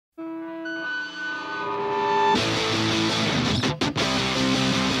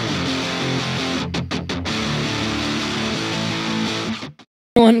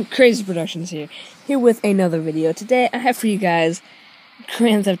everyone, Crazy Productions here with another video. Today I have for you guys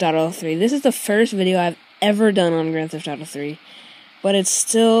Grand Theft Auto 3. This is the first video I've ever done on Grand Theft Auto 3, but it's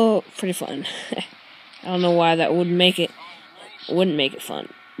still pretty fun. I don't know why that wouldn't make it fun,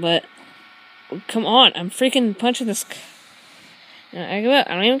 but come on, I'm freaking punching this. I give up.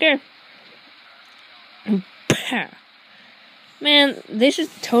 I don't even care. Man, they should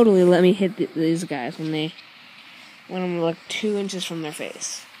totally let me hit these guys when I'm like 2 inches from their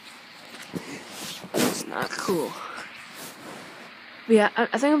face. It's not cool. But yeah,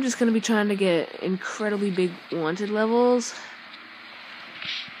 I think I'm just gonna be trying to get incredibly big wanted levels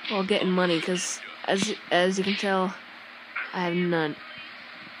while getting money, because as you can tell, I have none.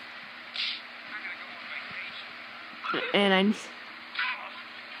 And I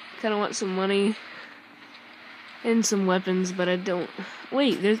kind of want some money and some weapons, but I don't.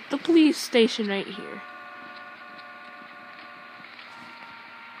 Wait, there's the police station right here.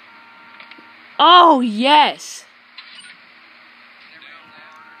 Oh, yes!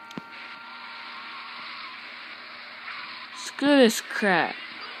 Screw this crap.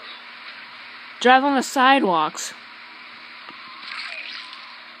 Drive on the sidewalks.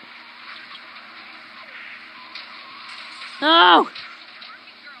 No!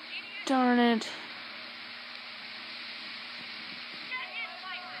 Darn it.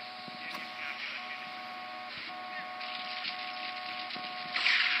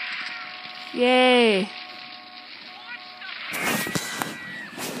 Yay!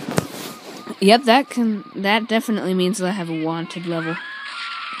 Yep, that definitely means that I have a wanted level.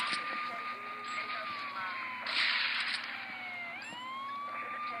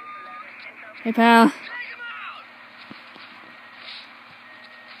 Hey, pal.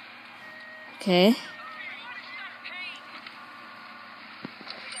 Okay.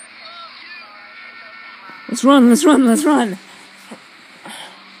 Let's run!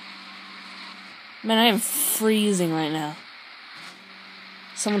 Man, I am freezing right now.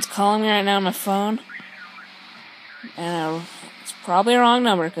 Someone's calling me right now on my phone. And it's probably a wrong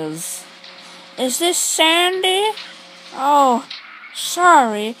number, because... Is this Sandy? Oh,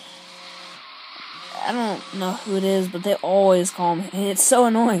 sorry. I don't know who it is, but they always call me. And it's so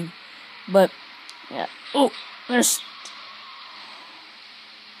annoying. But, yeah. Oh, that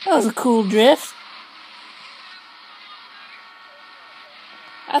was a cool drift.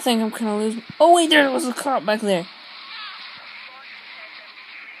 I think I'm gonna lose. Oh wait, there was a cop back there.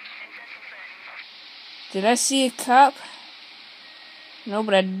 Did I see a cop? No,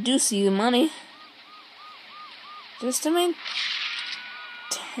 but I do see the money. Just to maintain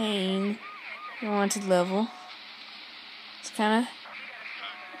the wanted level. It's kinda.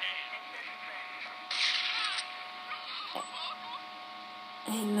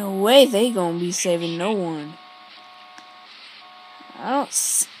 Ain't no way they gonna be saving no one. I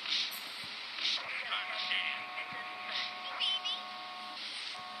don't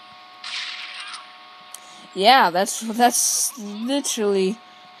Yeah, that's literally...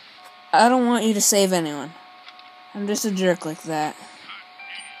 I don't want you to save anyone. I'm just a jerk like that.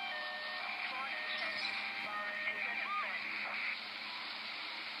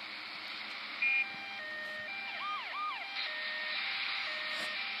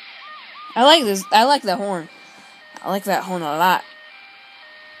 I like this. I like the horn. I like that horn a lot.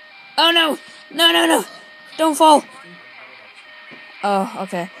 Oh no! No! Don't fall! Oh,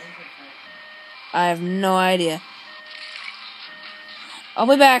 okay. I have no idea. I'll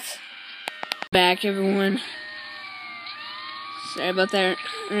be back. Back, everyone. Sorry about that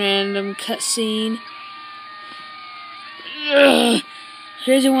random cutscene.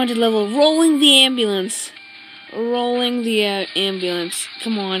 Here's your wanted level. Rolling the ambulance.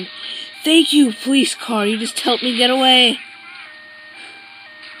 Come on. Thank you, police car. You just helped me get away.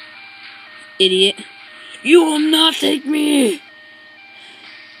 Idiot. You will not take me!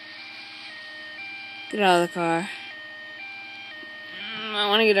 Get out of the car. I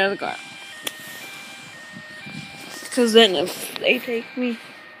want to get out of the car. Because then if they take me,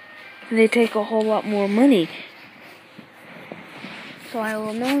 they take a whole lot more money. So I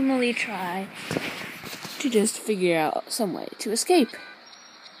will normally try to just figure out some way to escape.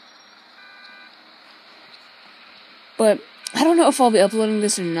 But I don't know if I'll be uploading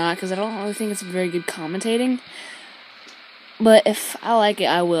this or not, because I don't really think it's very good commentating. But if I like it,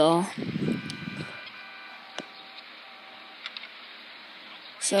 I will.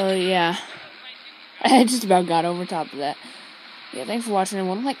 So, yeah. I just about got over top of that. Yeah, thanks for watching,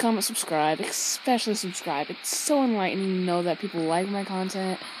 everyone. Like, comment, subscribe. Especially subscribe. It's so enlightening to know that people like my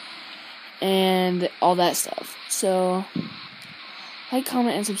content and all that stuff. So, Like,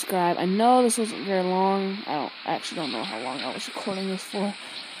 comment, and subscribe. I know this wasn't very long. I don't know how long I was recording this for.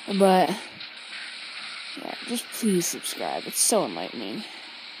 But, yeah, just please subscribe. It's so enlightening.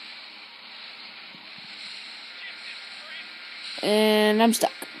 And I'm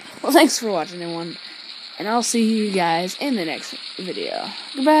stuck. Well, thanks for watching, everyone. And I'll see you guys in the next video.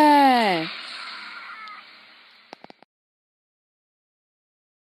 Goodbye!